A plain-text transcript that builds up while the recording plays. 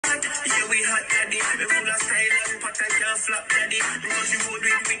me hot daddy. Me full of style and pattern can't flop daddy. Because you would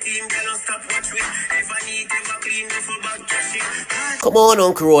with me team, girl, don't stop watch me. If I need ever clean, go for back cash it. Come on,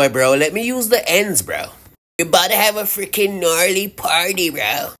 Uncle Roy, bro. Let me use the ends, bro. You about to have a freaking gnarly party,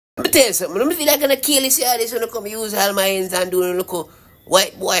 bro. Let me tell you something. I don't feel like gonna kill this here. This when I come use all my ends and do a little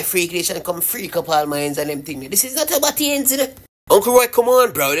white boy freak this and come freak up all my ends and them things. This is not about the ends, innit? Uncle Roy, come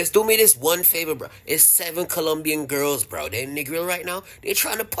on, bro. Let's do me this one favor, bro. It's 7 Colombian girls, bro. They're in the grill right now. They're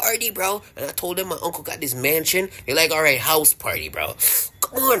trying to party, bro. And I told them my uncle got this mansion. They're like, all right, house party, bro.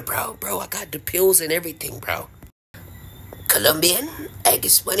 Come on, bro. Bro, I got the pills and everything, bro. Colombian? Like a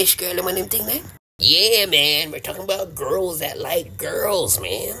Spanish girl and one of them thing, man? Yeah, man. We're talking about girls that like girls,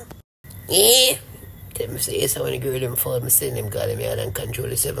 man. Yeah. Tell me, say, yes, I want to girl them fall. I'm saying them got them out and control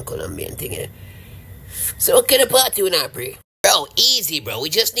the 7 Colombian thing, eh? So what kind of party we not, bro? Bro, easy, bro. We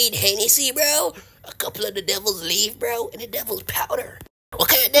just need Hennessy, bro. A couple of the devil's leaf, bro. And the devil's powder. What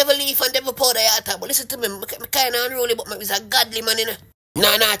kind of devil leaf and devil powder you talk about? Listen to me. I'm kind of unruly, but he's a godly man, you know.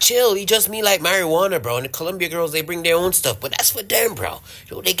 Nah, chill. He just me like marijuana, bro. And the Colombia girls, they bring their own stuff. But that's for them, bro.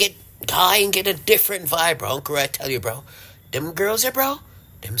 You know, they get high and get a different vibe, bro. Uncle, I tell you, bro. Them girls here, bro.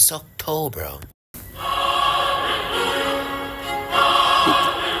 Them suck toe, bro.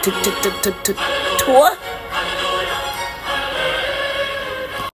 Tour?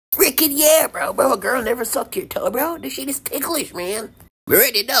 Freaking yeah, bro. Bro, a girl never sucked your toe, bro. This shit is ticklish, man. We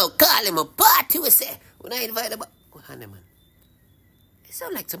ready though. Call him a part to us. When I invite him, oh, honey, man. It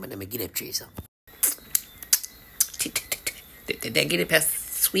sound like some of them get up trees. They get it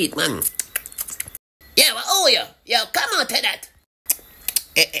past sweet, man. Yeah, well, oh, yo, come on to that.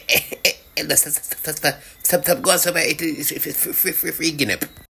 Stop going somewhere. It's free Guinea.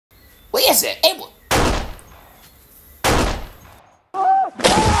 What is it? Hey, what?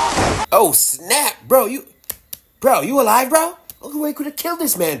 Oh, snap, bro, you alive, bro? Uncle Ray could have killed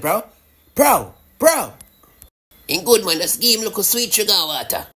this man, bro. Bro. Ain't good, man. Let's give him a little sweet sugar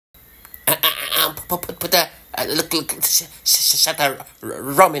water. Put a little shot of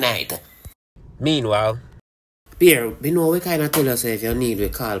rum in it. Meanwhile, Beer, we know we kind of tell us if you need, we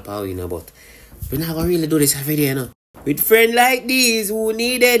call Paulina, but we're not going to really do this every day, you know. With friends like these who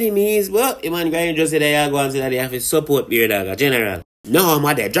need enemies, well, the man going just say that you go and say that they have to support Beer Dog, general. No,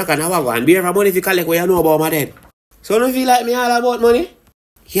 my dad, Jack and I go and Beer for money if you collect what you know about my dad. So don't feel like me all about money?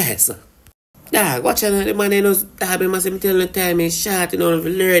 Yes. Dog, watch out, the man knows that I must tell the time is short, you know, if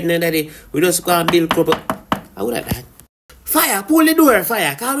you learn that we just go and build couple. How would that? Fire, pull the door,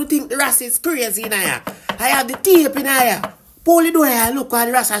 fire. Can't you think the rest is crazy in here? I have the tape in here. Pull the door and look what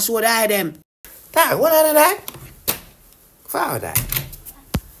the rest I show the eye them. Dog, what are that? Fire that.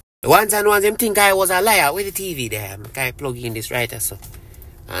 Once and once them think I was a liar with the TV there. I plug in this right so.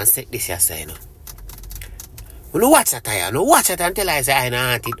 And set this aside, you know. No watch that here. No watch that until I say I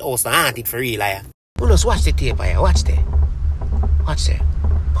aunt it also aunt it for real liar. You just watch the tape here. Watch there. Watch there.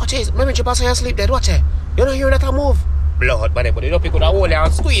 Oh jeez, maybe you pass on your sleep dead. Watch there. You don't hear that I move. Blood, but you don't pick up the hole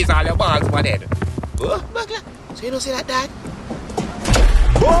and squeeze all your balls, my dead. Oh, so you don't see that, Dad?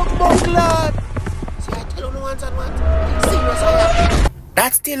 Lord! See, I tell you no once and once. Serious, I am.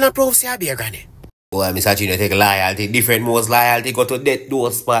 That still not proves you be a granny. Boy, Mr. Chino take loyalty, different most loyalty, go to death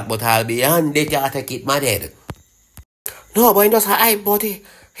door spot, but I'll be on death, you take it, my dead. No, but he does her body.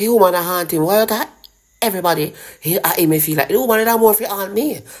 He woman a haunt him. Why you that? Everybody, he may feel like the woman that more for aunt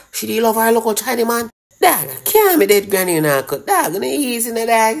me. She did love her local Chinese man. Dad, can't be dead granny now, cause dad gonna ease in the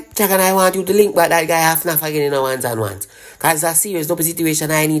dad. Jack and I want you to link back that guy half enough again in a ones and ones. Cause it's a serious double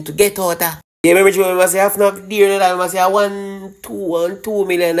situation I need to get out of. Yeah, remember you must say half enough dear that I must say $1.2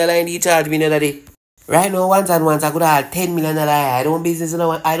 million in the charge me another day. Right now, ones and ones I could have $10 million. I don't business in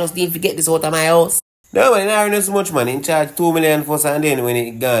I just need to get this out of my house. No man, I don't so much money. In charge $2 million first and then when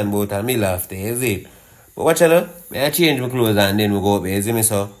it gone about a mill after, is it? But watch out, I change my clothes and then we go up here, you see me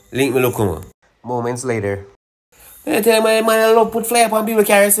so? Link me look come on. Moments later. I tell my man I love put flyer up and people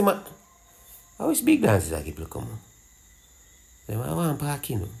carry some. I wish big dances I keep looking. Them I want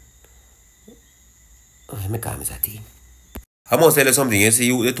parking. Oh, I call Mr. T. I must tell you something, you see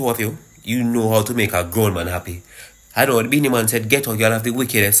you the two of you know how to make a grown man happy. I know the Beanie Man said get out, you'll have the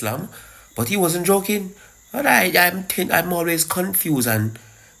wicked Islam. But he wasn't joking. But I'm always confused and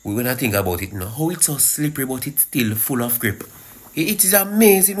when I think about it now, how it's so slippery but it's still full of grip. It is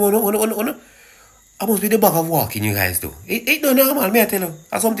amazing. I must be the bag of walking you guys do. It not normal, may I tell you.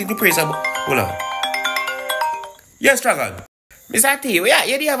 I have something to praise about. Hold on. Yes, Dragon. Mr. T, yeah,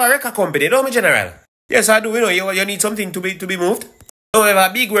 you have a record company, don't you, General? Yes, I do. You know, you need something to be moved. Don't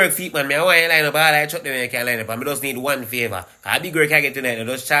have a big work feet, man. I want you line up all I chuck them and can line up. I just need one favor. A big work I get tonight, I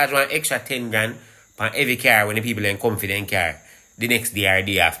just charge one extra 10 grand for every car when the people ain't comfy in car. the next day or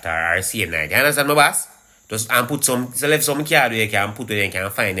day after or same night. You understand my boss? Just and put some, so left some car where you can put where you can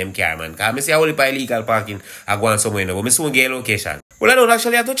find them car, man. Because I see a whole by illegal parking, I go on somewhere now, but I soon get a location. Well, I don't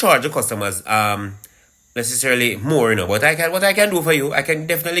actually have to charge the customers necessarily more, you know, but what I can do for you, I can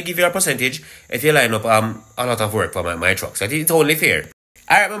definitely give you a percentage if you line up a lot of work for my truck. So it's only fair.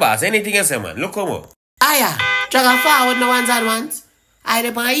 Alright, my boss, anything else, man? Look come up. Aya, drag forward no ones and ones. I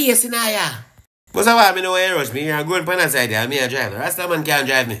depend on yes in Aya. But so why me know where you rush me? You're going on that side there, me a driver. Rasta man can't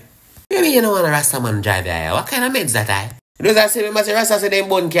drive me. Maybe you don't want a Rasta man drive there. What kind of meds that I? Those are say Rasta say them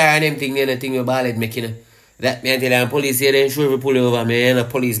bun car and them thing, anything you ball it making. That me until I'm police here, then sure we pull you over. Me in a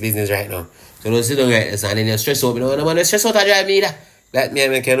police business right now. So don't sit down right there and then you stress out. You know, no man stress out to drive me either. That me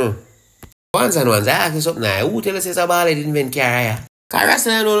make you know. Once and once, I ask you something now. Who tell us it's a ball it invent car here? Because Rasta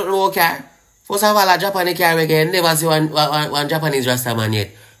don't know no car. First of all, a Japanese car again, never see one Japanese Rasta man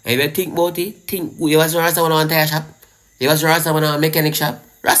yet. And if you think about it, think you ever see Rasta man on a tire shop? You ever see Rasta man on a mechanic shop?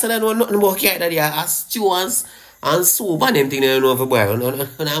 Rasta don't know nothing about car that they are stewards and soup and them thing they don't know for boy. And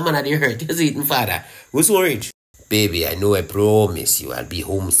a man at the hurt, you see it, father. Who's so rich? Baby, I know I promise you I'll be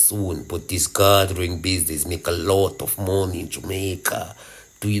home soon, but this gathering business make a lot of money in Jamaica.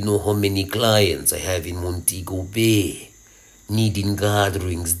 Do you know how many clients I have in Montego Bay? Needing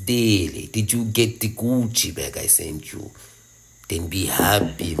gatherings daily. Did you get the Gucci bag I sent you? Then be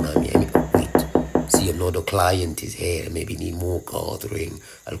happy, mommy. Wait. See, another client is here. Maybe need more gathering.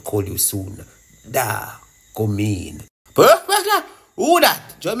 I'll call you soon. Da, come in. Who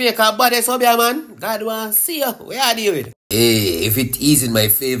that? Jamaica body subia, man. God want see you. Where are you with? Hey, if it isn't my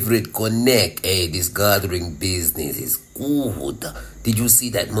favorite connect, hey, this gathering business is good. Did you see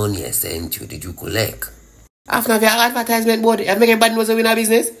that money I sent you? Did you collect? After your advertisement board, you make a bad news win a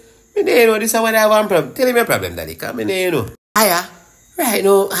business? Me know this is what I have one problem. Tell me a problem, daddy. Come in, know. Aya, right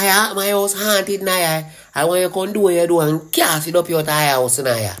now, Aya, my house haunted now. I want you to come do what you do and cast it up your house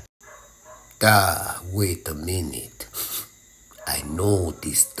now. Wait a minute. I know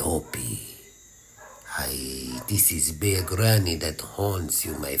this Toppy. This is Bear Granny that haunts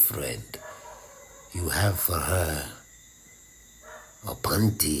you, my friend. You have for her a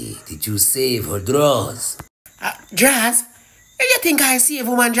panty. Did you save her drawers? Drawers? You think I save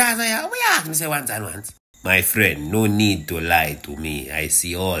woman drawers? We ask me say once and once. My friend, no need to lie to me. I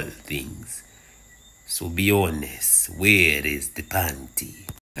see all things. So be honest. Where is the panty?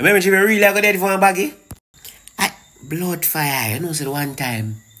 I remember she was really good at for a baggy. Blood fire, you know, so one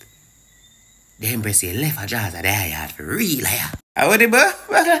time the Empress left her jars at the yard for real higher. I would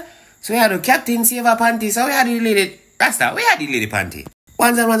have so we had the captain save her panty, so we had the lady Rasta, we had the lady panty.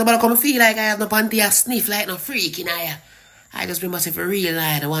 Once and once about come feel like I have no panty, I sniff like no freak in here. I just remember say for real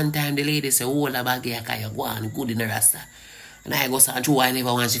like one time the lady say hold the bag here cause you go on good in the Rasta. And I go stand through I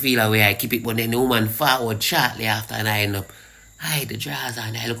never want to feel away, I keep it, but then the woman forward shortly after and I end up I hide the drawers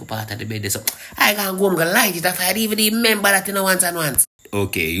and I look up out of the bed so I can't go and go light it after I even remember that in once and once.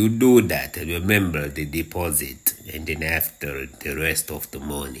 Okay, you do that and remember the deposit and then after the rest of the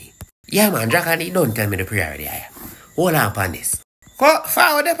money. Yeah man, Jack and he don't tell me the priority. Hold on upon this. Go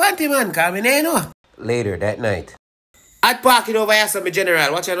forward the panty man, cause me know. Later that night. I'd park it over here so me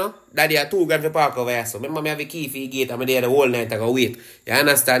general, watch you know? Daddy had $2 for park over here so. Remember me have a key for the gate and me there the whole night I go wait. You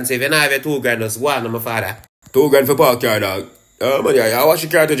understand? So if you don't have your $2 just go on to my father. $2 for park car dog. Man, I watch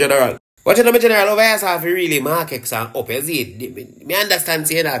your car to general. Watch you know me general over here so if you really mark X and up, you see it. Me understand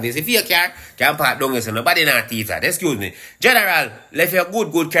saying that this. If your car can park down here so nobody not thief that. Excuse me. General, left your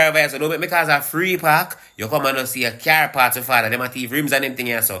good car over here so don't make me cause a free park. You come and see a car park to father. Them a thief rims and them thing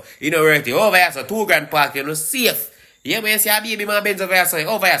here so. You know worth it. Over here so $2 park you know safe. Yeah, me see a baby my Benz over here so.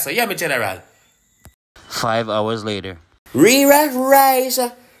 Over here so. Yeah, me general. 5 hours later. Re-rush.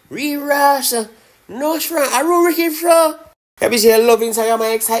 No strong. I roll Ricky Fro. Every say love inside my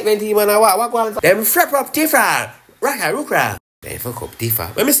excitement team and what going on? Them frap up Tifa. Rukra. Then fuck up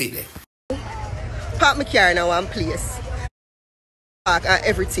Tifa. Let me see it there. Park my car in one place. Park and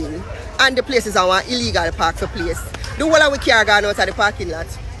everything. And the place is our illegal park for place. The whole of we car gone out of the parking lot.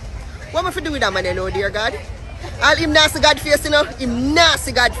 What am I to do with that man you know, dear God? All him nasty God face, you know? Him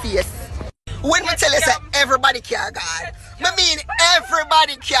nasty God face. When me tell you say everybody car gone, me mean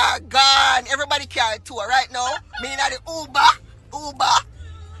everybody car gone. Everybody car tour right now. Mean at the Uber.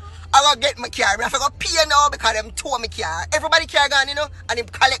 I go get my car. I have to go pay now because them tow my car. Everybody car gone, you know, and him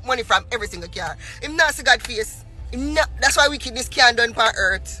collect money from every single car. Him nasty God face. That's why wickedness can't done for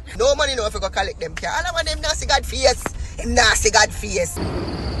earth. No money now if you go collect them car. All of them nasty God face. Him nasty God face.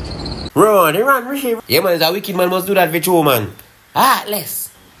 Run, Rishi. Yeah man, that wicked man must do that for you, man. Less.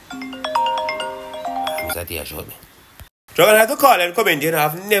 That here showed me. So I have to call and comment, you know,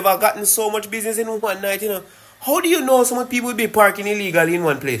 I've never gotten so much business in one night, you know. How do you know so many people would be parking illegally in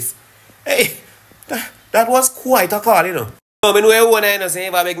one place? Hey, that was quite a call, you know. I mean, where one I know say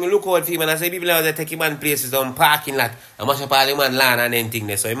if I make me look out for him and I say people now they take him on places on parking lot and much up all the man land and anything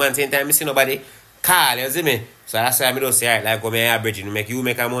there. So the man same time I see nobody call, you see me? So that's why I don't say alright, like go me a bridging, make you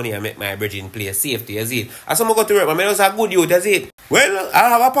make a money and make my bridging play safety, you see it. As some go to work, I mean, a good youth, you see it. Well,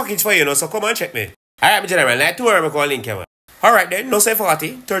 I'll have a package for you, know, so come and check me. Alright, my general, like tomorrow I call link you, man. Alright then, no say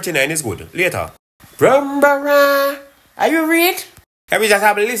 40, 39 is good. Later. Brumbara, are you read? Can we just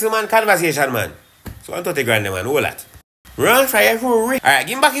have a listen man conversation, man? So I'm 30 grand, man, all that. Run for your hurry. Alright,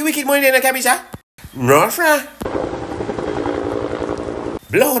 give me back your wicked money then, Kabisha. Run for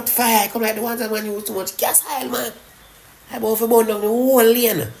blood fire, come like the ones that man use too much gas oil, man. I about to burn down the whole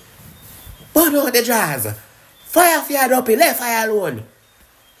lane. Burn out the jars. Fire for your duppy, left fire alone.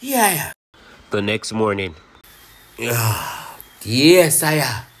 Yeah. The next morning. Yes,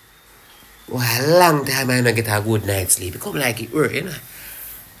 sire. Well, a long time I don't get a good night's sleep. It come like it work, you know.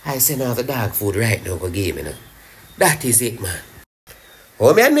 I send out the dog food right now for game, you know. That is it, man.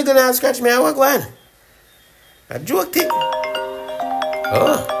 Oh, man, me gonna scratch me and walk one. A joke thing.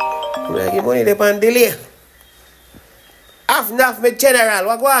 Oh, I'm gonna give money upon delay. Half me general,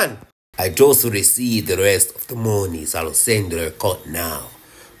 walk one. I just received the rest of the money, so I'll send the cut now.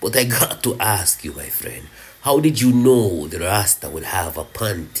 But I got to ask you, my friend, how did you know the Rasta would have a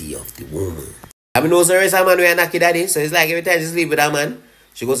panty of the woman? I mean, no, sir, it's a man who knock daddy, so it's like every time she sleep with a man,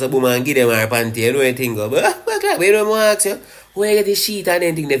 she goes to boom and give them her panty, you know anything go, but we don't ask you, where you get the sheet and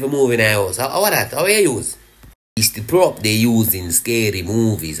anything they for moving in the house? How that? How you use? It's the prop they use in scary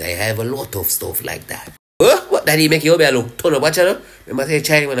movies. I have a lot of stuff like that. What? Daddy make you look turn up, watch you know? Remember say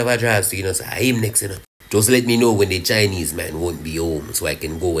Chinese man ever drives to, you know, so I him next, you know. Just let me know when the Chinese man won't be home so I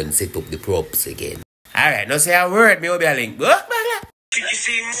can go and set up the props again. Alright, now say a word, me will be a link.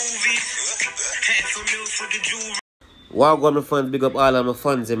 Wow, God, my fans, big up all of my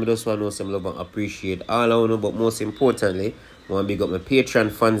fans, and I just want to know some love and appreciate all of them, but most importantly, I want to big up my Patreon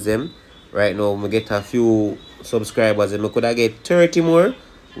fans them. Right now, I get a few subscribers, and I could get 30 more,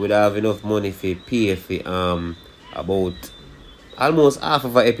 would have enough money for pay for about almost half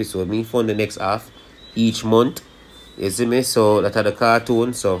of an episode. Me fund the next half each month. You see me? So that are the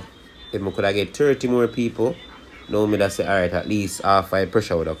cartoon. So if I could get 30 more people, now me that say alright, at least half my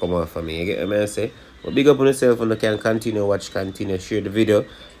pressure would have come off for me. You get what I say? But big up on yourself and you can continue watch, continue share the video.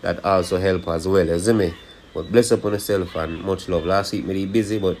 That also help as well, you see me? But bless up on yourself and much love. Last week me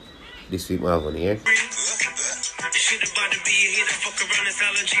busy, but this week I have one here.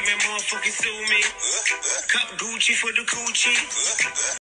 Gucci for the coochie.